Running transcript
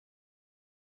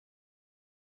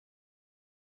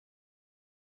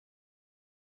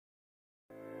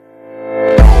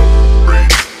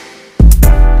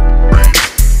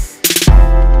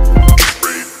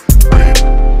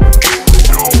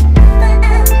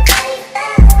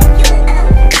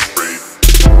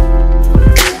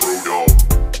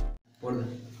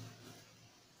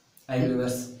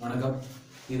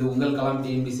இது உங்கள் Kalam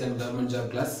TNPSC and government job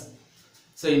class.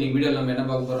 So இன்னைக்கு வீடியோல நம்ம என்ன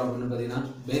பார்க்க போறோம் அப்படினு பாத்தீங்கன்னா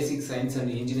பேசிக் சயின்ஸ்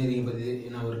அண்ட் இன்ஜினியரிங்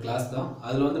பத்தின ஒரு கிளாஸ் தான்.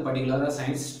 அதுல வந்து பர்టిక్యులரா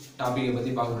சயின்ஸ் டாபிக்கை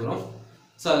பத்தி பார்க்க போறோம்.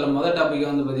 சோ அதுல முதல் டாபிக்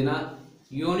வந்து பாத்தீங்கன்னா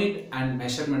யூனிட் அண்ட்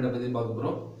மெஷர்மென்ட் பத்தி பார்க்க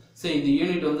போறோம். சோ இந்த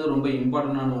யூனிட் வந்து ரொம்ப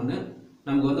இம்பார்ட்டன்ட்டான ஒன்னு.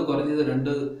 நமக்கு வந்து குறைஞ்சது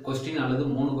 2 क्वेश्चन அல்லது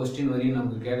 3 क्वेश्चन வரையும்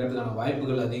நமக்கு கேட்கிறதுக்கான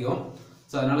வாய்ப்புகள் அதிகம்.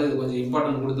 சோ அதனால இது கொஞ்சம்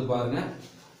இம்பார்ட்டன்ட் கொடுத்து பாருங்க.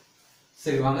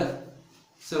 சரி வாங்க.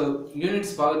 So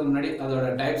units பார்க்கிறதுக்கு முன்னாடி அதோட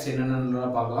டைப்ஸ் என்னென்னன்னு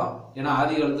பார்க்கலாம். ஏன்னா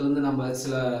ஆதி காலத்துல இருந்து நம்ம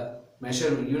சில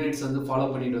மெஷர் யூனிட்ஸ் வந்து ஃபாலோ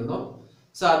பண்ணிட்டு வந்தோம்.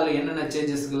 சோ அதுல என்னென்ன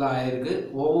சேஞ்சஸ்லாம் ஆயிருக்கு,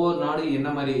 ஒவ்வொரு நாடு என்ன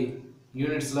மாதிரி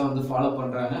யூனிட்ஸ்லாம் வந்து ஃபாலோ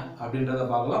பண்றாங்க அப்படின்றத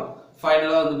பார்க்கலாம்.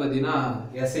 ஃபைனலா வந்து பாத்தீங்கன்னா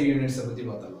எஸ்ஐ யூனிட்ஸை பத்தி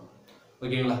பார்த்தலாம்.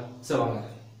 ஓகேங்களா? சோ வாங்க.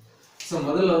 சோ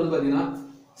முதல்ல வந்து பாத்தீங்கன்னா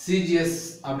CGS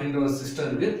அப்படின்ற ஒரு சிஸ்டம்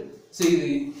இருக்கு. சோ இது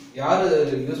யாரு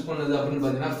யூஸ் பண்ணது அப்படின்னு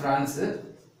பாத்தீங்கன்னா பிரான்ஸ்.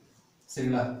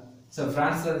 சரிங்களா? சோ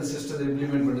பிரான்ஸ்ல இந்த சிஸ்டத்தை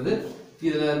இம்ப்ளிமெண்ட் பண்ணுது.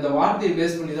 இதுல இந்த வார்த்தையை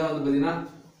பேஸ் பண்ணி தான் வந்து பாத்தீங்கன்னா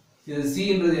இது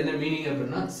சின்றது என்ன மீனிங்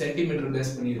அப்படின்னா சென்டிமீட்டர்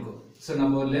பேஸ் பண்ணி இருக்கும். சோ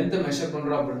நம்ம ஒரு லென்த்தை மெஷர்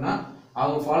பண்றோம் அப்படின்னா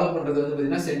அவங்க ஃபாலோ பண்றது வந்து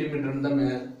பாத்தீங்கன்னா சென்டிமீட்டர் தான்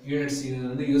யூனிட்ஸ்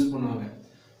வந்து யூஸ் பண்ணுவாங்க.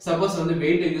 சப்போஸ் வந்து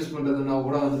வெயிட்டை யூஸ் பண்றதுன்னா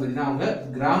கூட வந்து பாத்தீங்கன்னா அவங்க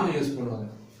கிராம் யூஸ் பண்ணுவாங்க.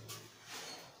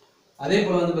 அதே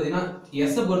போல வந்து பாத்தீங்கன்னா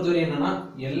எஸ் பொறுத்தவரை என்னன்னா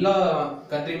எல்லா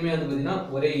கண்ட்ரியுமே வந்து பாத்தீங்கன்னா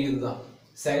ஒரே இதுதான்,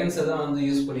 செகண்ட்ஸ் தான் வந்து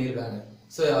யூஸ் பண்ணியிருக்காங்க.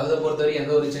 சோ அதை பொறுத்தவரை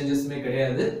எந்த ஒரு சேஞ்சஸுமே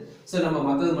கிடையாது. சோ நம்ம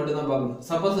மற்றது மட்டும் தான் பார்க்கணும்.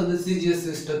 சப்போஸ் வந்து சிஜிஎஸ்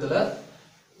சிஸ்டத்துல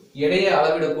எடையை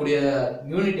அளவிடக்கூடிய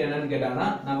யூனிட் என்னன்னு கேட்டாங்கன்னா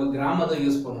நம்ம கிராம் தான்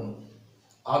யூஸ் பண்ணணும்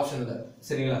ஆப்ஷன்ல.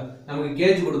 சரிங்களா? நமக்கு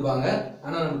கேஜ் கொடுப்பாங்க,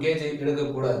 ஆனா நம்ம கேஜ் எடுக்க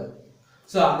கூடாது.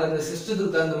 சோ அந்த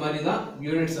சிஸ்டத்துக்கு தகுந்த மாதிரி தான்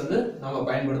யூனிட்ஸ் வந்து நம்ம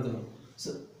பயன்படுத்தணும்.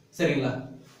 சரிங்களா?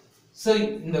 சோ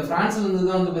இந்த பிரான்ஸ்ல இருந்து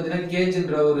தான் வந்து பாத்தீங்கன்னா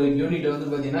கேஜ்ன்ற ஒரு யூனிட்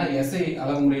வந்து பாத்தீங்கன்னா எஸ்ஐ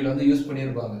அளவுமுறையில வந்து யூஸ்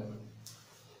பண்ணியிருப்பாங்க.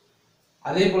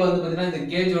 அதே போல வந்து பாத்தீங்கன்னா இந்த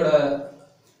கேஜோட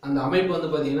அந்த அமைப்பு வந்து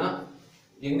பாத்தீங்கன்னா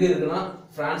எங்க இருக்குன்னா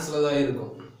பிரான்ஸ்ல தான்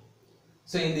இருக்கும்.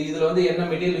 சோ இந்த இதுல வந்து என்ன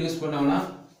மெட்டீரியல் யூஸ் பண்ணாங்கன்னா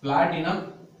பிளாட்டினம்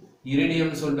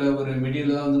இரிடியம் சொல்ற ஒரு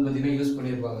மெட்டீரியல் தான் வந்து பாத்தீங்கன்னா யூஸ்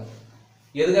பண்ணியிருப்பாங்க.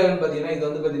 எதுக்காகன்னு பாத்தீங்கன்னா இது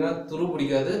வந்து பாத்தீங்கன்னா துரு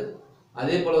பிடிக்காது.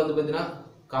 அதே போல வந்து பாத்தீங்கன்னா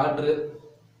காற்று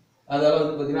அதால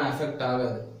வந்து பாத்தீங்கன்னா அஃபெக்ட்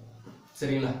ஆகாது.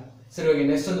 சரிங்களா? சரி ஓகே.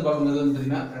 நெக்ஸ்ட் வந்து பார்க்கும்போது வந்து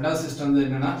பாத்தீங்கன்னா ரெண்டாவது சிஸ்டம் வந்து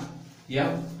என்னன்னா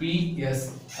FPS.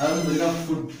 அது வந்து பாத்தீங்கன்னா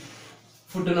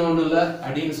ஃபுட்னா ஒன்றும் இல்லை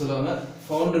அடின்னு சொல்லுவாங்க.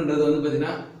 ஃபவுண்டுன்றது வந்து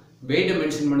பார்த்தீங்கன்னா வெயிட்டை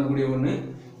மென்ஷன் பண்ணக்கூடிய ஒன்று.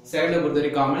 செகண்டை பொறுத்தவரை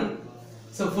காமன்.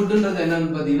 ஸோ ஃபுட்டுன்றது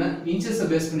என்னன்னு பார்த்தீங்கன்னா இன்ச்சஸை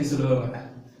பேஸ் பண்ணி சொல்லுவாங்க.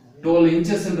 12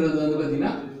 இன்ச்சஸ்ன்றது வந்து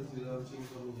பார்த்தீங்கன்னா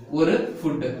ஒரு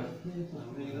ஃபுட்டு.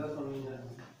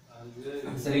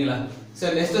 சரிங்களா? ஸோ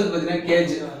நெக்ஸ்ட் வந்து பார்த்தீங்கன்னா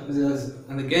கேஜ்.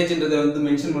 அந்த கேஜ்ன்றதை வந்து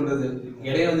மென்ஷன் பண்ணுறது,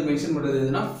 எடையை வந்து மென்ஷன் பண்ணுறது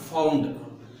எதுனா ஃபவுண்ட்,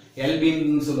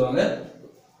 எல்பின்னு சொல்லுவாங்க.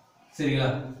 சரிங்களா?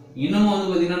 இன்னமும் வந்து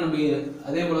பார்த்தீங்கன்னா நம்ம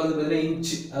அதே போல் வந்து பார்த்தீங்கன்னா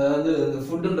இன்ச், அதாவது இந்த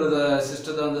ஃபுட்டுன்றத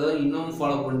சிஸ்டத்தை வந்து தான் இன்னும்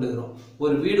ஃபாலோ பண்ணிட்டு இருக்கிறோம்.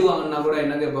 ஒரு வீடு வாங்கினா கூட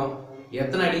என்ன கேட்போம்,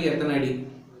 எத்தனை அடிக்கு எத்தனை அடி.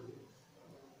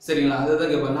 சரிங்களா? அதை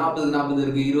தான் கேட்போம். 40க்கு 40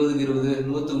 இருக்கு, 20க்கு 20,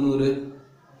 100க்கு 100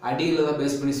 அடியில் தான்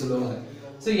பேஸ் பண்ணி சொல்லுவாங்க.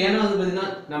 ஸோ ஏன்னா வந்து பார்த்தீங்கன்னா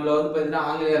நம்மள வந்து பார்த்தீங்கன்னா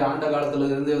ஆங்கிலேயர் ஆண்ட காலத்துல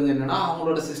இருந்து வந்து என்னன்னா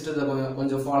அவங்களோட சிஸ்டத்தை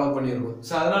கொஞ்சம் ஃபாலோ பண்ணியிருக்கோம்.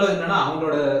 ஸோ அதனால என்னன்னா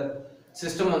அவங்களோட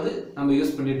சிஸ்டம் வந்து நம்ம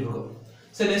யூஸ் பண்ணிட்டு இருக்கோம்.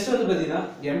 ஸோ நெக்ஸ்ட் வந்து பார்த்தீங்கன்னா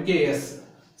MKS.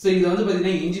 ஸோ இது வந்து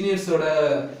பார்த்தீங்கன்னா இன்ஜினியர்ஸோட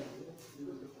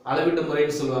அளவீட்டு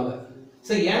முறைன்னு சொல்லுவாங்க.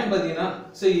 ஸோ ஏன்னு பார்த்தீங்கன்னா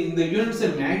ஸோ இந்த யூனிட்ஸை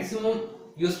மேக்ஸிமம்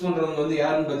யூஸ் பண்ணுறவங்க வந்து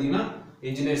யாருன்னு பார்த்தீங்கன்னா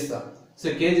இன்ஜினியர்ஸ் தான். ஸோ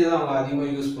கேஜி தான் அவங்க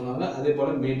அதிகமாக யூஸ் பண்ணுவாங்க. அதே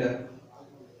போல் மீட்டர்.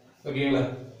 ஓகேங்களா?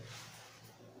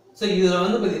 ஸோ இதில்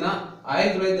வந்து பார்த்தீங்கன்னா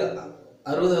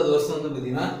 1960வது வருஷம் வந்து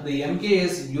பார்த்தீங்கன்னா இந்த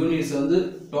MKS யூனிட்ஸ் வந்து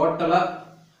டோட்டலாக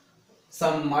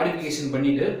சம் மாடிஃபிகேஷன்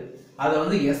பண்ணிட்டு அதை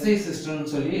வந்து SI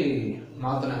சிஸ்டம்னு சொல்லி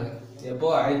மாற்றினாங்க. எப்போ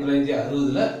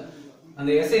 1960ல். அந்த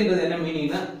எஸ்ஐன்றது என்ன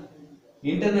மீனிங்னா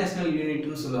இன்டர்நேஷனல்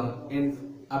யூனிட்னு சொல்லுவாங்க,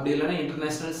 அப்படி இல்லைன்னா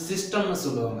இன்டர்நேஷனல் சிஸ்டம்னு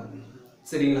சொல்லுவாங்க.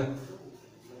 சரிங்களா?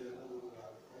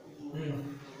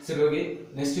 சரி ஓகே.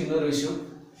 நெக்ஸ்ட் இன்னொரு விஷயம்,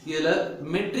 இதில்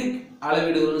மெட்ரிக்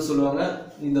அளவீடுகள்னு சொல்லுவாங்க.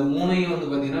 இந்த மூணையும் வந்து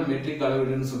பார்த்தீங்கன்னா மெட்ரிக்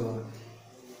அளவீடுன்னு சொல்லுவாங்க.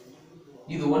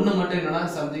 இது ஒன்று மட்டும் என்னன்னா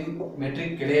சம்திங்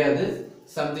மெட்ரிக் கிடையாது,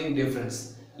 சம்திங் டிஃப்ரென்ஸ்.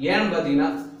 ஏன்னு பார்த்தீங்கன்னா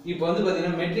இப்போ வந்து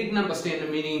பார்த்தீங்கன்னா மெட்ரிக்னா ஃபர்ஸ்ட் என்ன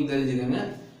மீனிங் தெரிஞ்சுக்கோங்க.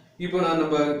 இப்போ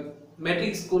நம்ம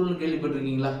மெட்ரிக் ஸ்கூல்னு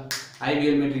கேள்விப்பட்டிருக்கீங்களா?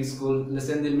 ஐபிஎல் மெட்ரிக் ஸ்கூல், இல்லை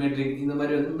செந்தில் மெட்ரிக், இந்த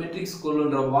மாதிரி வந்து மெட்ரிக்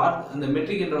ஸ்கூல்ன்ற வார்த்தை, அந்த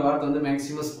மெட்ரிக் என்ற வார்த்தை வந்து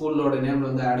மேக்ஸிமம் ஸ்கூலோட நேம்ல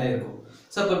வந்து ஆட் ஆயிருக்கும்.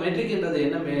 ஸோ அப்போ மெட்ரிக்ன்றது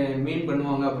என்ன மீன்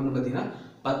பண்ணுவாங்க அப்படின்னு பார்த்தீங்கன்னா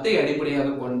 10ஐ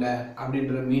அடிப்படையாக கொண்ட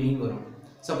அப்படின்ற மீனிங் வரும்.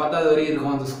 ஸோ 10வது வரையும்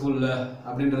இருக்கும் அந்த ஸ்கூல்ல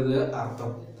அப்படின்றது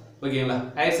அர்த்தம். ஓகேங்களா?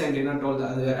 ஹையர் செகண்டரினா 12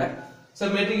 அது வேற. ஸோ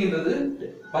மெட்ரிக்ன்றது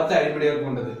 10 அடிப்படையாக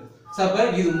கொண்டது. ஸோ அப்போ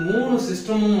இது 3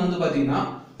 சிஸ்டமும் வந்து பார்த்தீங்கன்னா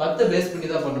 10 பேஸ் பண்ணி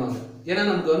தான் பண்ணுவாங்க. ஏன்னா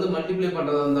நமக்கு வந்து மல்டிப்ளை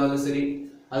பண்றதா இருந்தாலும் சரி,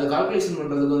 அது கால்குலேஷன்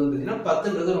பண்றதுக்கு வந்து பார்த்தீங்கன்னா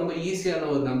 10ன்றது ரொம்ப ஈஸியான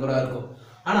ஒரு நம்பரா இருக்கும்.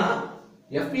 ஆனா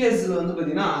FPSல வந்து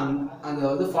பார்த்தீங்கன்னா அந்த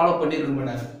வந்து ஃபாலோ பண்ணிருக்க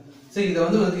மாட்டாங்க. ஸோ இதை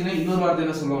வந்து பார்த்தீங்கன்னா இன்னொரு வார்த்தை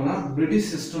என்ன சொல்லுவாங்கன்னா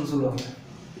பிரிட்டிஷ் சிஸ்டம் சொல்லுவாங்க.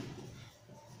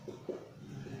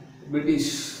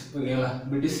 பிரிட்டிஷ் ஓகேங்களா,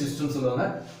 பிரிட்டிஷ் சிஸ்டம் சொல்லுவாங்க.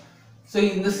 ஸோ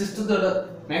இந்த சிஸ்டத்தோட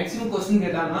மேக்ஸிமம் கொஸ்டின்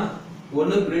கேட்டாங்கன்னா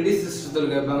ஒன்று பிரிட்டிஷ்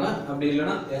சிஸ்டத்தில் கேட்பாங்க, அப்படி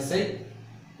இல்லைன்னா எஸ்ஐ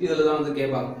இதில் தான் வந்து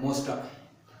கேட்பாங்க மோஸ்ட்டாக.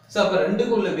 ஸோ அப்போ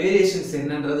ரெண்டுக்குள்ள வேரியேஷன்ஸ்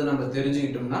என்னன்றது நம்ம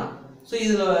தெரிஞ்சுக்கிட்டோம்னா ஸோ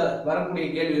இதில் வரக்கூடிய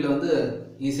கேள்வியில் வந்து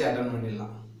ஈஸியாக அட்டன்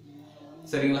பண்ணிடலாம்.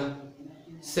 சரிங்களா?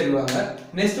 சரி வாங்க,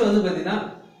 நெக்ஸ்ட் வந்து பார்த்தீங்கன்னா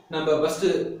நம்ம ஃபஸ்ட்டு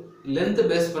லென்த்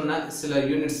பேஸ் பண்ண சில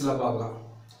யூனிட்ஸ்லாம் பார்க்கலாம்.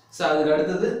 ஸோ அதுக்கு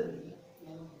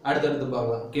அடுத்தடுத்து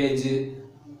பார்க்கலாம், கேஜி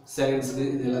செகண்ட்ஸுக்கு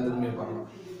இது எல்லாத்துக்குமே பார்க்கலாம்.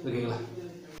 ஓகேங்களா?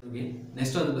 ஓகே,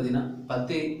 நெக்ஸ்ட் வந்து பார்த்தீங்கன்னா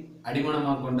 10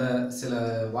 அடிமனமாக கொண்ட சில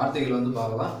வார்த்தைகள் வந்து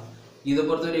பார்க்கலாம். இதை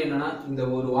பொறுத்தவரை என்னன்னா, இந்த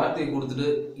ஒரு வார்த்தையை கொடுத்துட்டு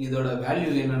இதோட வேல்யூ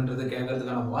என்னன்றது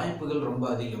கேட்கறதுக்கான வாய்ப்புகள் ரொம்ப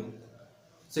அதிகம்.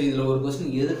 ஸோ இதில் ஒரு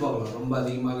கொஸ்டின் எதிர்பார்க்கலாம், ரொம்ப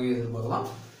அதிகமாக எதிர்பார்க்கலாம்.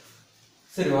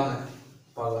 சரி வாங்க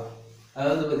பார்க்கலாம்.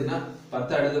 அதாவது பார்த்தீங்கன்னா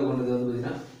 10 அடுக்கு கொண்டது வந்து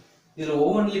பார்த்தீங்கன்னா இதில்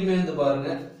ஒவ்வொன்றிலையுமே வந்து பாருங்க,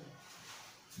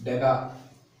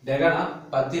 டெகானா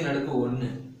 10^1,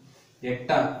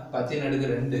 ஹெக்டா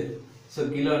 10^2, ஸோ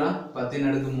கிலோனா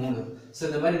 10^3. ஸோ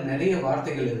இந்த மாதிரி நிறைய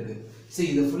வார்த்தைகள் இருக்கு. ஸோ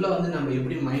இதை ஃபுல்லாக வந்து நம்ம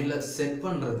எப்படி மைண்டில் செட்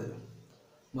பண்ணுறது,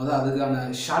 முதல் அதுக்கான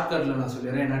ஷார்ட்கட்டில் நான்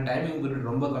சொல்லிடுறேன். ஏன்னா டைமிங் பீரியட்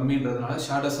ரொம்ப கம்மின்றதுனால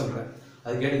ஷார்ட்டாக சொல்கிறேன்,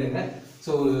 அது கேட்டுக்கங்க.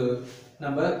 ஸோ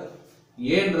நம்ம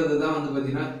ஏன்றது தான் வந்து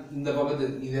பார்த்தீங்கன்னா இந்த பக்கத்து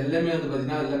இது எல்லாமே வந்து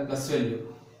பார்த்தீங்கன்னா அதில் ப்ளஸ் வேல்யூ.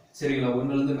 சரிங்களா?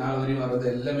 1லேருந்து 4 வரையும் வர்றது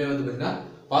எல்லாமே வந்து பார்த்தீங்கன்னா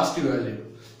பாசிட்டிவ் வேல்யூ.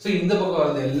 ஸோ இந்த பக்கம்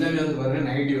வர்றது எல்லாமே வந்து பாருங்க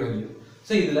நெகட்டிவ் வேல்யூ.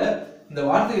 ஸோ இதில் இந்த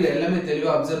வார்த்தைகள் எல்லாமே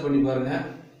தெளிவாக அப்சர்வ் பண்ணி பாருங்க,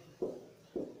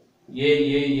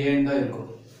 ஏன்னு தான் இருக்கும்.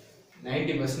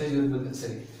 90% இருக்குது.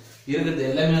 சரி, இருக்கிறது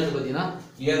எல்லாமே வந்து பார்த்தீங்கன்னா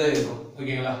ஏ தான் இருக்கும்.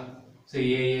 ஓகேங்களா? ஸோ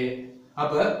ஏ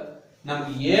அப்போ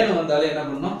நமக்கு ஏன்னு வந்தாலே என்ன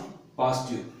பண்ணணும்,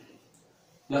 பாசிட்டிவ்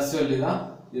ப்ளஸ் வேல்யூ தான்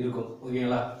இருக்கும்.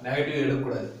 ஓகேங்களா? நெகட்டிவ்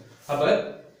எடுக்கக்கூடாது. அப்போ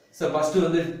ஸோ ஃபஸ்ட்டு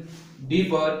வந்து டி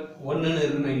பவர் 1ன்னு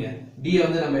இருக்குன்னு வைங்க. டி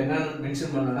வந்து நம்ம என்ன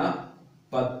மென்ஷன் பண்ணோம்னா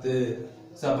 10.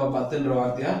 ஸோ அப்போ 10ன்ற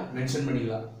வார்த்தையா மென்ஷன்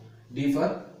பண்ணிக்கலாம். D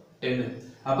for 10.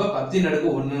 அப்போ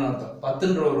 10^1 அர்த்தம்.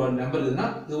 10ன்ற ஒரு நம்பர் இருக்குன்னா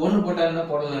இது 1 போட்டா என்ன,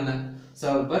 போடலாம் என்ன, ஸோ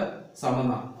இப்போ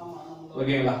சமம் தான்.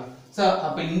 ஓகேங்களா? ஸோ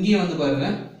அப்போ இங்கேயும் வந்து பாருங்க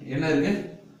என்ன இருக்கு,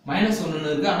 -1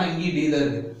 இருக்கு, ஆனால் இங்கேயும் டி தான்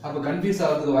இருக்கு. அப்போ கன்ஃபியூஸ்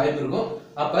ஆகிறதுக்கு வாய்ப்பு இருக்கும்.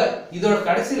 அப்போ இதோட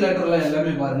கடைசி லெட்டர்லாம்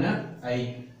எல்லாமே பாருங்க ஐ.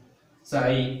 ஸோ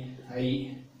ஐ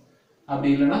அப்படி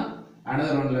இல்லைன்னா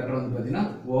அனதர் ஒன் லெட்டர் வந்து பார்த்தீங்கன்னா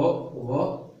ஓ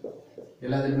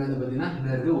எல்லாத்துலேயுமே வந்து பார்த்தீங்கன்னா என்ன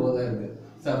இருக்கு, ஓ தான் இருக்கு.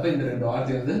 ஸோ அப்போ இந்த 2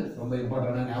 வார்த்தை வந்து ரொம்ப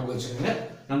இம்பார்ட்டண்டாக ஞாபகம் வச்சுக்கோங்க.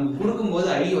 நமக்கு கொடுக்கும்போது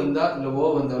ஐ வந்தா இல்லை ஓ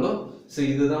வந்தாலும் ஸோ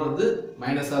இதுதான் வந்து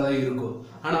மைனஸாக தான் இருக்கும்.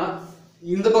 ஆனால்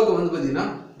இந்த பக்கம் வந்து பார்த்தீங்கன்னா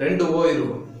 2 ஓ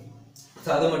இருக்கும். ஸோ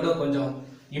அதை மட்டும் கொஞ்சம்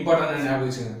இம்பார்ட்டண்டாக ஞாபகம்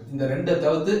வச்சுக்கோங்க. இந்த 2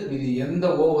 தவிர்த்து இது எந்த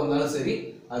ஓ வந்தாலும் சரி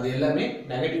அது எல்லாமே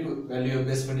நெகட்டிவ் வேல்யூ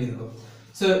பேஸ் பண்ணி இருக்கும்.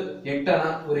 ஸோ ஹெக்டானா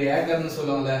ஒரு ஏக்கர்னு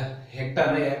சொல்லுவாங்கல்ல,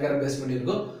 ஹெக்டானா ஏக்கரை பேஸ்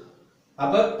பண்ணியிருக்கும்.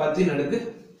 அப்போ 10^2.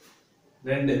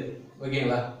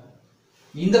 ஓகேங்களா?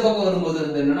 இந்த பக்கம் வரும்போது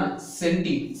வந்து என்னன்னா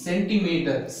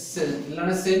சென்டிமீட்டர்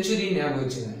இல்லைன்னா செஞ்சுரி ஞாபகம்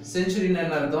வச்சுங்க. செஞ்சுரின்னு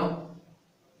என்ன அர்த்தம்,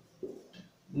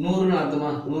 100ன்னு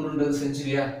அர்த்தமா, 100ன்றது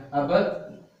செஞ்சுரியா? அப்போ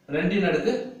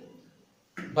 2^10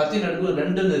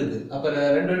 2ன்னு இருக்கு. அப்போ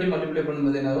 2 வாட்டி மல்டிப்ளை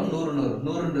பண்ணும்போது என்ன ஆகும், 100 வரும்.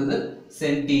 100ன்றது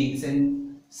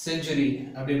செஞ்சுரி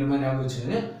அப்படின்ற மாதிரி ஞாபகம்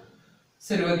வச்சுக்கோங்க.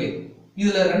 சரி ஓகே,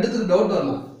 இதுல 2த்துக்கு டவுட்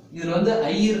வரலாம். இதுல வந்து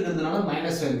ஐ இருக்கிறதுனால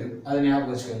மைனஸ் வேல்யூ, அதை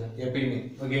ஞாபகம் வச்சுக்கோங்க எப்பயுமே.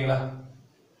 ஓகேங்களா?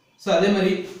 ஸோ அதே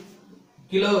மாதிரி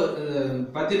கிலோ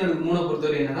 10^3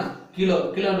 பொறுத்தவரை என்னன்னா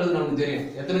கிலோன்றது நமக்கு தெரியும்.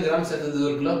 எத்தனை கிராம் சேர்ந்தது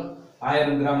ஒரு கிலோ,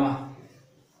 1000 கிராமா,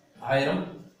 1000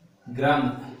 கிராம்.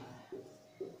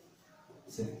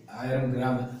 சரி, 1000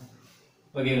 கிராம்.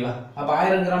 ஓகேங்களா? அப்போ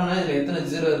 1000 கிராம்னா இதுல எத்தனை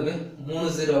ஜீரோ இருக்கு,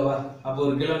 3 ஜீரோவா? அப்போ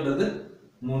ஒரு கிலோன்றது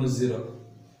 3 ஜீரோ.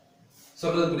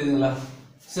 சொல்றது புரியுதுங்களா?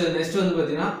 சரி, நெக்ஸ்ட் வந்து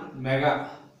பார்த்தீங்கன்னா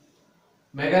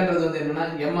மெகான்றது வந்து என்னன்னா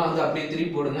எம்மா வந்து அப்படியே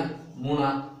திருப்பி போடுங்க, 3ஆ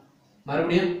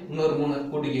மறுபடியும் இன்னொரு 3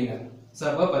 கூட்டிக்கிங்க. ஸோ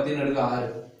அப்போ 10^6.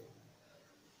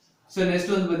 ஸோ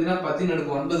நெக்ஸ்ட் வந்து பார்த்தீங்கன்னா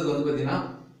 10^9க்கு வந்து பார்த்தீங்கன்னா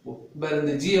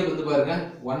இந்த ஜி வந்து பாருங்க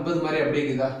 9 மாதிரி அப்படியே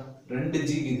இருக்குதா, 2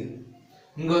 ஜி இருக்குது.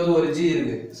 இங்க வந்து ஒரு ஜி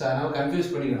இருக்கு. ஸோ அதனால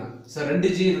கன்ஃபியூஸ் பண்ணிக்கலாம். So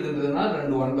 2 G இருக்குன்றதுனா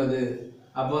 2 9.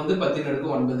 அப்போ வந்து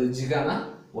 10^9 ஜிகானா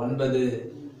 9,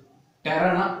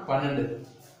 டெரானா 12.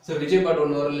 ஸோ விஜய் பாட்டு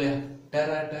ஒன்று வரும் இல்லையா,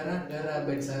 டெரா டெரா டெரா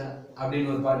பெட்ஸா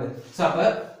அப்படின்னு ஒரு பாட்டு. ஸோ அப்போ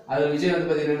அது விஜய் வந்து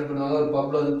பார்த்தீங்கன்னா என்ன பண்ணுவாங்க, ஒரு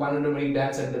பப்ல வந்து 12 மணிக்கு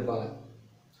டான்ஸ் எடுத்துருப்பாங்க.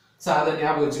 ஸோ அதை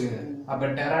ஞாபகம் வச்சுக்கோங்க. அப்போ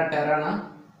டெரானா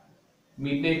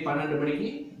மிட் நைட் 12 மணிக்கு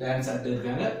டான்ஸ் ஆடிட்டு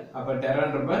இருக்காங்க. அப்போ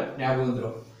டெரான்றப்ப ஞாபகம்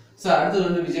வந்துடும். ஸோ அடுத்தது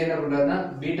வந்து விஜய் என்ன பண்றாருன்னா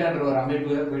பீட்டான்ற ஒரு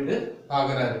அமைப்பு போயிட்டு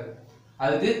பார்க்குறாரு.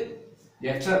 அதுக்கு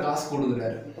எக்ஸ்ட்ரா காசு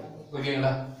கொடுக்குறாரு.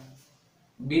 ஓகேங்களா?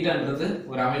 பீட்டான்றது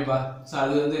ஒரு அமைப்பா. ஸோ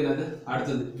அது வந்து என்னது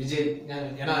அடுத்தது விஜய்,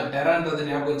 ஏன்னா டெரான்றது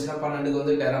ஞாபகம் வச்சுன்னா 12க்கு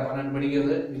வந்து டெரா, 12 மணிக்கு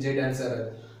வந்து விஜய் டான்ஸ் ஆடுறாரு.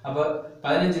 அப்போ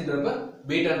 15ன்றப்ப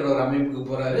பீட்டான்ற ஒரு அமைப்புக்கு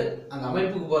போறாரு. அந்த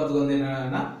அமைப்புக்கு போறதுக்கு வந்து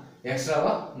என்னன்னா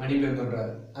எக்ஸ்ட்ராவா மணி பே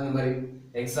பண்றாரு. அந்த மாதிரி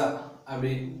எக்ஸா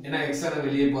அப்படி ஏன்னா எக்ஸ்ட்ரா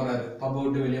வெளியே போறாரு, பப்பை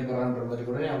விட்டு வெளியே போறான்ற மாதிரி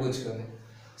கூட ஞாபகம் வச்சுக்கோங்க.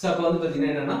 ஸோ அப்போ வந்து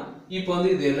பார்த்தீங்கன்னா என்னன்னா இப்போ வந்து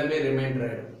இது எல்லாமே ரிமைண்டர்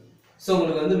ஆகிடும். ஸோ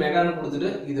உங்களுக்கு வந்து மெகான்னு கொடுத்துட்டு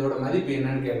இதோட மதிப்பு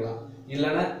என்னன்னு கேட்கலாம்,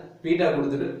 இல்லைன்னா பீட்டா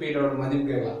கொடுத்துட்டு பீட்டாவோட மதிப்பு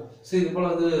கேட்கலாம். ஸோ இது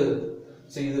போல் வந்து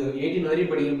ஸோ இது 18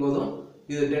 வரையும் படிக்கும் போதும்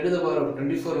இது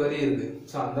 10⁻24 வரையும் இருக்குது.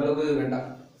 ஸோ அந்தளவுக்கு வேண்டாம்.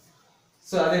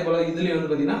 ஸோ அதே போல் இதுலேயும் வந்து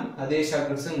பார்த்தீங்கன்னா அதே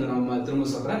ஷார்ட்கட்ஸ் இங்கே நம்ம திரும்ப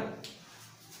சொல்கிறேன்.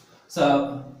 ஸோ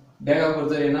டேகா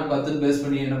பொறுத்தவரை என்ன 10 பேஸ்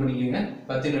பண்ணி என்ன பண்ணிக்கோங்க,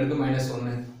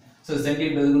 10⁻⁻1. ஸோ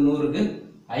சென்டிமீட்டருக்கு 100க்கு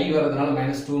ஐ வரதுனால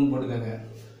 -2ன்னு போட்டுக்கோங்க.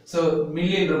 ஸோ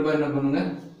மில்லியன்றப்ப என்ன பண்ணுங்க,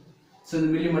 ஸோ இந்த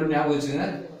மில்லி மட்டும் ஞாபகம் வச்சுங்க,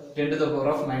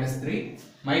 10⁻−3.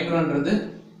 மைக்ரோன்றது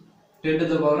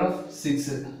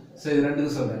 10⁻6. ஸோ இது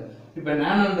ரெண்டுக்கு சொல்கிறேன். இப்போ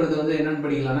நானோன்றது வந்து என்னன்னு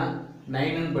படிக்கலாம்னா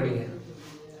 9ன்னு படிங்க.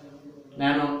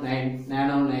 நானோ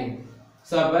 9.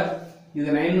 ஸோ அப்போ இது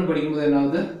 9ன்னு படிக்கும்போது என்ன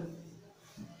ஆகுது,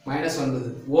 மைனஸ் வந்தது.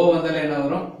 ஓ வந்தாலே என்ன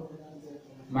வரும்,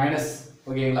 மைனஸ்.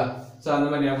 ஓகேங்களா? ஸோ அந்த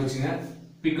மாதிரி ஞாபகம் வச்சுங்க.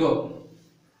 பிகோ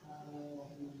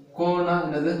கோனா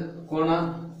என்னது, கோனா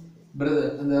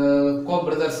பிரதர், அந்த கோ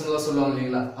பிரதர்ஸ்லாம் சொல்லுவாங்க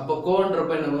இல்லைங்களா? அப்போ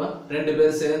கோன்றப்ப என்ன, 2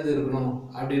 பேர் சேர்ந்து இருக்கணும்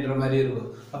அப்படின்ற மாதிரி இருக்கும்.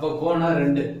 அப்போ கோனா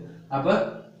 2, அப்போ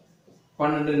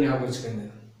 12 ஞாபகம் வச்சுக்கோங்க.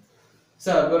 ஸோ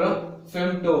அப்புறம்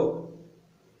ஃபெம்டோ,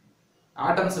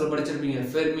 ஆட்டம்ஸில் படிச்சிருப்பீங்க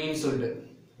ஃபெர்மின்னு சொல்லிட்டு.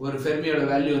 ஒரு ஃபெர்மியோட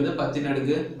வேல்யூ வந்து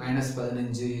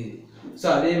 10⁻−15. ஸோ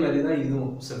அதே மாதிரி தான்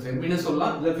இதுவும். ஸோ ஃபெர்மின்னு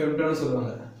சொல்லலாம், இல்லை ஃபெம்டோன்னு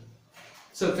சொல்லுவாங்க.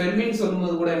 ஸோ ஃபெர்மின்னு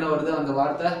சொல்லும்போது கூட என்ன வருது, அந்த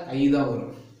வார்த்தை ஐ தான்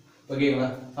வரும். ஓகேங்களா?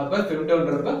 அப்போ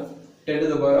ஃபெம்டோன்றப்ப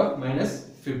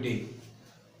 10⁻−15.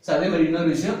 ஸோ அதே மாதிரி இன்னொரு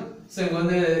விஷயம், ஸோ இங்கே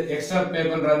வந்து எக்ஸ்ட்ரா பே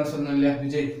பண்ணுறாருன்னு சொன்னோம் இல்லையா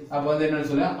விஜய், அப்போ வந்து என்னன்னு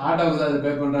சொல்ல ஆட்டோவுக்கு தான் அது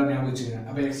பே பண்ணுறான்னு ஞாபகம் வச்சுக்கோங்க.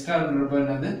 அப்போ எக்ஸ்ட்ரான்றப்ப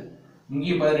என்னது,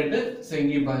 இங்கேயும் 18, ஸோ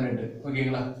இங்கேயும் 18.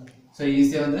 ஓகேங்களா? ஸோ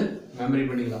ஈஸியாக வந்து மெமரி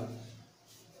பண்ணிக்கலாம்.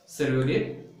 சரி, ஓகே.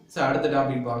 ஸோ அடுத்த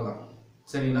டாபிக் பார்க்கலாம்.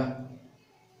 சரிங்களா?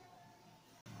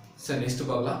 சரி, நெக்ஸ்ட்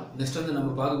பார்க்கலாம். நெக்ஸ்ட் வந்து நம்ம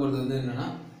பார்க்க போகிறது வந்து என்னென்னா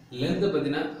லென்த்தை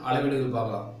பற்றின அளவீடுகள்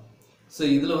பார்க்கலாம். ஸோ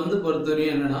இதில் வந்து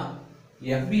பொறுத்தவரையும் என்னென்னா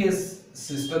எஃபிஎஸ்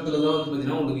சிஸ்டத்தில் தான் வந்து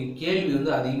பார்த்தீங்கன்னா உங்களுக்கு கேள்வி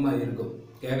வந்து அதிகமாக இருக்கும்,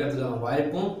 கேட்கறதுக்கான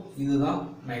வாய்ப்பும் இதுதான்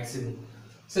மேக்ஸிமம்.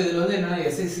 ஸோ இதில் வந்து என்னென்னா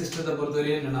எஸ்ஐ சிஸ்டத்தை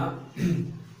பொறுத்தவரையும் என்னென்னா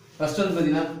ஃபர்ஸ்ட் வந்து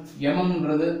பார்த்தீங்கன்னா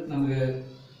எம்எம்ன்றது நமக்கு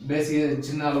பேசிக்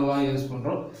சின்ன அளவாக யூஸ்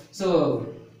பண்ணுறோம். ஸோ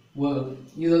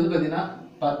இது வந்து பார்த்தீங்கன்னா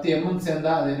 10 எம்எம்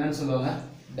சேர்ந்தா அது என்னன்னு சொல்லுவாங்க,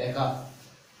 டெகா.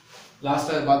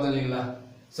 லாஸ்ட்டாக பார்த்தோம் இல்லைங்களா?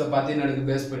 ஸோ 10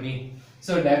 பேஸ் பண்ணி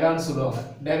ஸோ டெகான்னு சொல்லுவாங்க.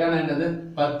 டெகானா என்னது,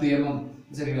 10 எம்எம்.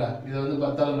 சரிங்களா? இதை வந்து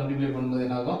 10ஆல் மல்டிப்ளை பண்ணும்போது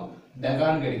என்ன ஆகும்,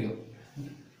 டெகான்னு கிடைக்கும்.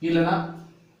 இல்லைன்னா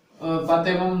 10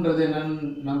 எம்எம்ன்றது என்னன்னு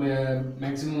நம்ம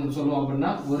மேக்ஸிமம் சொல்லுவோம்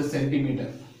அப்படின்னா 1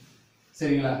 சென்டிமீட்டர்.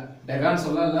 சரிங்களா? டெகான்னு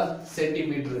சொல்லலாம், இல்லை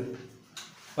சென்டிமீட்டரு.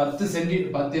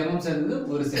 10 எம்எம் சேர்ந்தது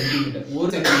 1 சென்டிமீட்டர்,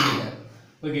 1 சென்டிமீட்டர்.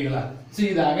 ஓகேங்களா? ஸோ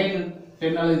இது அகைன்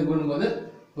 10ஆல் இது பண்ணும்போது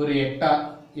ஒரு எக்டா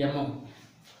எம்எம்.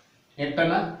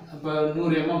 எக்டானா அப்போ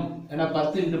 100 எம்எம், ஏன்னா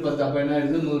 10 × 10 அப்போ என்ன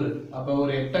ஆயிடுது 100. அப்போ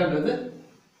ஒரு எக்டான்றது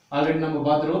ஆல்ரெடி நம்ம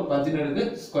பார்த்துருவோம்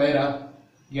 10⁻²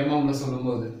 எம்எம்ல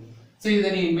சொல்லும்போது. ஸோ இதை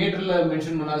நீ மீட்டரில்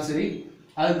மென்ஷன் பண்ணாலும் சரி,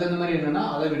 அதுக்கு தகுந்த மாதிரி என்னென்னா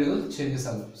அளவீடுகள் சேஞ்சஸ்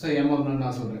ஆகும். ஸோ எம்எம்னு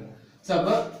நான் சொல்கிறேன். ஸோ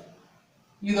அப்போ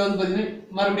இதை வந்து பார்த்தீங்கன்னா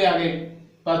மறுபடியும் அகைன்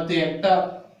 10 எக்டா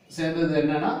சேர்ந்தது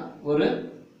என்னன்னா 1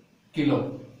 கிலோ.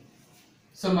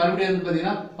 ஸோ மறுபடியும் வந்து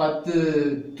பார்த்தீங்கன்னா 10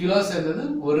 கிலோ சேர்ந்தது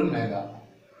 1 மெகா.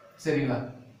 சரிங்களா?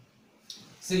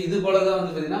 ஸோ இது போல தான்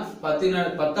வந்து பார்த்தீங்கன்னா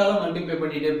 10ஆல் மல்டிப்ளை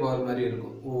பண்ணிகிட்டே போகிற மாதிரி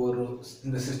இருக்கும் ஒவ்வொரு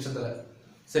இந்த சிஸ்டத்தில்.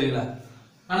 சரிங்களா?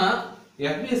 ஆனால்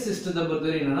எஃபிஎஸ் சிஸ்டத்தை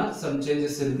பொறுத்தவரை என்னன்னா சம்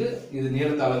சேஞ்சஸ் இருக்குது இது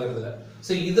நேரத்தை அளக்கிறதுல.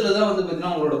 ஸோ இதில் தான் வந்து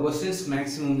பார்த்தீங்கன்னா உங்களோட கொஸ்டின்ஸ்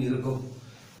மேக்ஸிமம் இருக்கும்.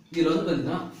 இதில் வந்து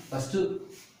பார்த்தீங்கன்னா ஃபஸ்ட்டு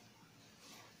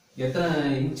எத்தனை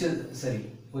இன்ச்சு, சரி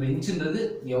ஒரு இன்ச்சுன்றது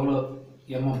எவ்வளோ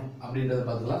எம்எம் அப்படின்றத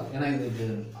பார்த்துக்கலாம். ஏன்னா இது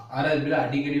RRBயில்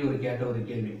அடிக்கடி கேட்ட ஒரு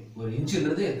கேள்வி, ஒரு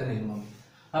இன்ச்சுன்றது எத்தனை எம்எம்.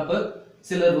 அப்போ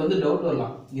சிலர் வந்து டவுட்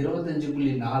வரலாம்,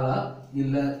 25.4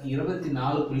 இல்லை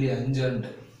 24.5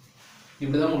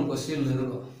 இப்படி தான் உங்களுக்கு கொஸ்டின்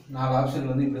இருக்கும். 4 ஆப்ஷன்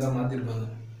வந்து இப்படி தான் மாற்றிருப்பாங்க.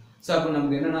 ஸோ அப்போ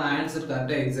நமக்கு என்னென்னா ஆன்சர்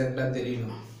கரெக்டாக எக்ஸாக்டாக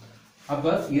தெரியணும்.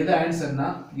 அப்போ எது ஆன்சர்னா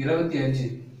 25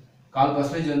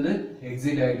 4% வந்து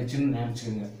எக்ஸிட் ஆகிடுச்சுன்னு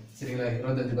நினச்சிக்கோங்க. சரிங்களா?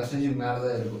 25% மேலே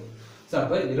தான் இருக்கும். ஸோ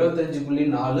அப்போ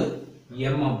 25.4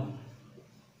 mm.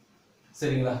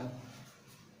 சரிங்களா?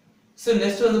 ஸோ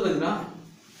நெக்ஸ்ட் வந்து பார்த்தீங்கன்னா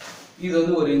இது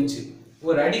வந்து 1 இன்ச்சு.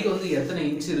 ஒரு அடிக்கு வந்து எத்தனை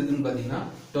இன்ச்சு இருக்குன்னு பார்த்தீங்கன்னா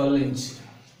 12 இன்ச்.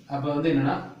 அப்போ வந்து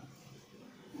என்னன்னா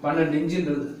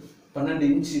 12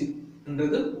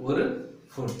 இன்ச்சுன்றது ஒரு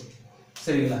ஃபுட்.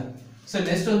 சரிங்களா? ஸோ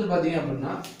நெக்ஸ்ட் வந்து பார்த்தீங்க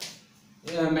அப்படின்னா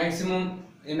மேக்ஸிமம்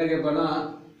என்ன கேட்பான்னா,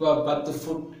 இப்போ 10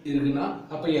 ஃபுட் இருக்குன்னா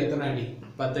அப்போ எத்தனை அடி,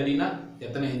 10 அடினா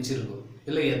எத்தனை இன்ச் இருக்கும்,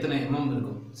 இல்லை எத்தனை எம்எம்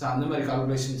இருக்கும். ஸோ அந்த மாதிரி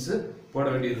கால்குலேஷன்ஸு போட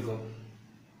வேண்டியிருக்கும்.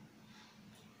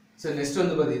 ஸோ நெக்ஸ்ட்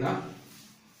வந்து பார்த்தீங்கன்னா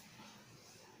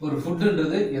ஒரு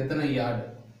ஃபுட்டுன்றது எத்தனை யார்டு.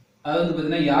 அது வந்து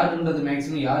பார்த்தீங்கன்னா யார்டுன்றது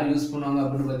மேக்ஸிமம் யார் யூஸ் பண்ணுவாங்க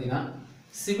அப்படின்னு பார்த்தீங்கன்னா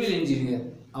சிவில் இன்ஜினியர்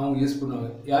அவங்க யூஸ் பண்ணுவாங்க.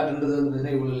 யாருன்றது வந்து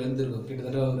பார்த்தீங்கன்னா இவ்வளோ லென்த் இருக்கும்,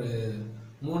 கிட்டத்தட்ட ஒரு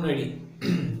 3 அடி.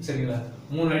 சரிங்களா,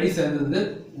 3 அடி சேர்ந்தது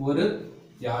ஒரு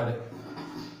யார்டு.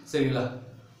 சரிங்களா,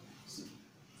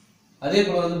 அதே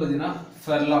போல் வந்து பார்த்தீங்கன்னா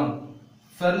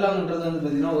ஃபெர்லாங்ன்றது வந்து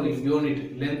பார்த்தீங்கன்னா ஒரு யூனிட்,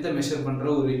 லென்த்தை மெஷர் பண்ணுற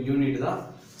ஒரு யூனிட் தான்.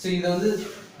 ஸோ இதை வந்து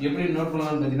எப்படி நோட்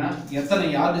பண்ணலாம்னு பார்த்தீங்கன்னா, எத்தனை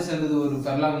யார்டு சேர்ந்தது ஒரு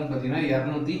ஃபெர்லாங்னு பார்த்தீங்கன்னா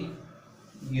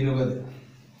 220.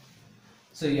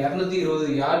 ஸோ 220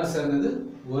 யார்டு சேர்ந்தது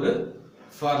ஒரு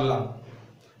ஃபெர்லாங்.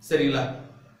 சரிங்களா,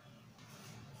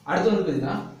 அடுத்து வந்து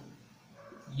பார்த்தீங்கன்னா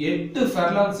 8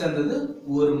 ஃபெர்லாங் சேர்ந்தது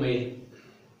ஒரு மைல்.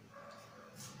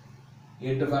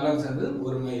 8 ஃபெர்லாங் சேர்ந்தது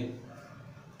ஒரு மைல்.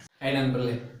 ஹை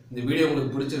நண்பர்களே, இந்த வீடியோ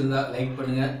உங்களுக்கு பிடிச்சிருந்தா லைக்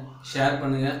பண்ணுங்க, ஷேர்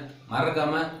பண்ணுங்க,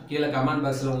 மறக்காம கீழே கமெண்ட்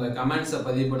பாக்ஸில் உங்கள் கமெண்ட்ஸை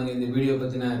பதிவு பண்ணுங்க. இந்த வீடியோ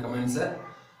பற்றின கமெண்ட்ஸை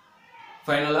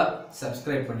ஃபைனலாக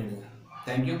சப்ஸ்கிரைப் பண்ணிடுங்க.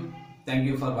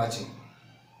 தேங்க்யூ ஃபார் வாட்சிங்.